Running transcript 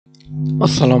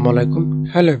Assalamu alaikum.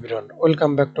 Hello everyone,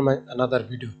 welcome back to my another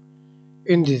video.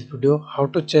 In this video, how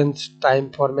to change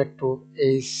time format to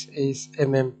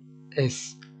HMMS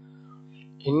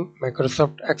in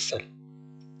Microsoft Excel.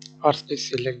 First we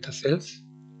select the cells,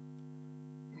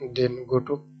 then go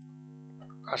to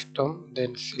custom,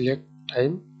 then select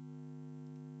time,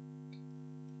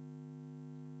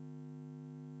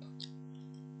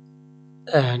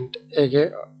 and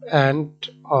again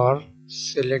or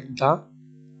select the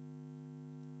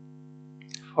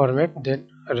format, then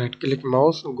right click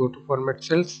mouse, go to format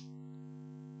cells,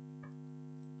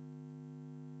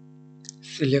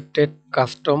 selected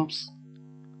customs,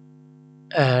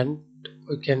 and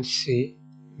we can see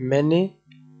many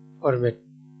format.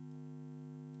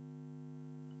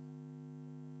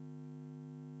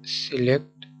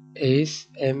 Select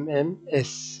SMMS.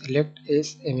 Select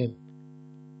SMM.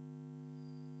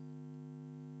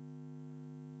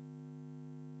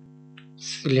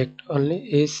 Select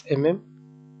only SMM.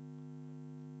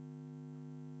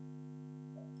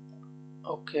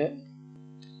 Okay.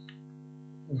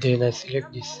 Then I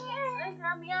select this.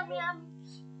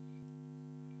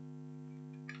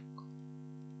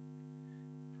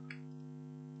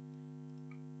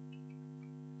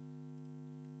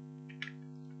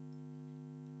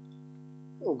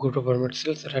 Go to format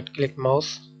cells. Right click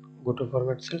mouse. Go to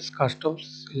format cells.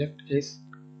 Customs. Select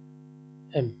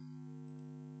SM.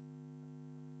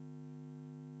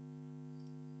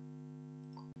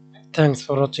 Thanks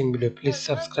for watching video. Please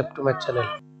subscribe to my channel.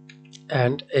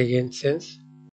 And again change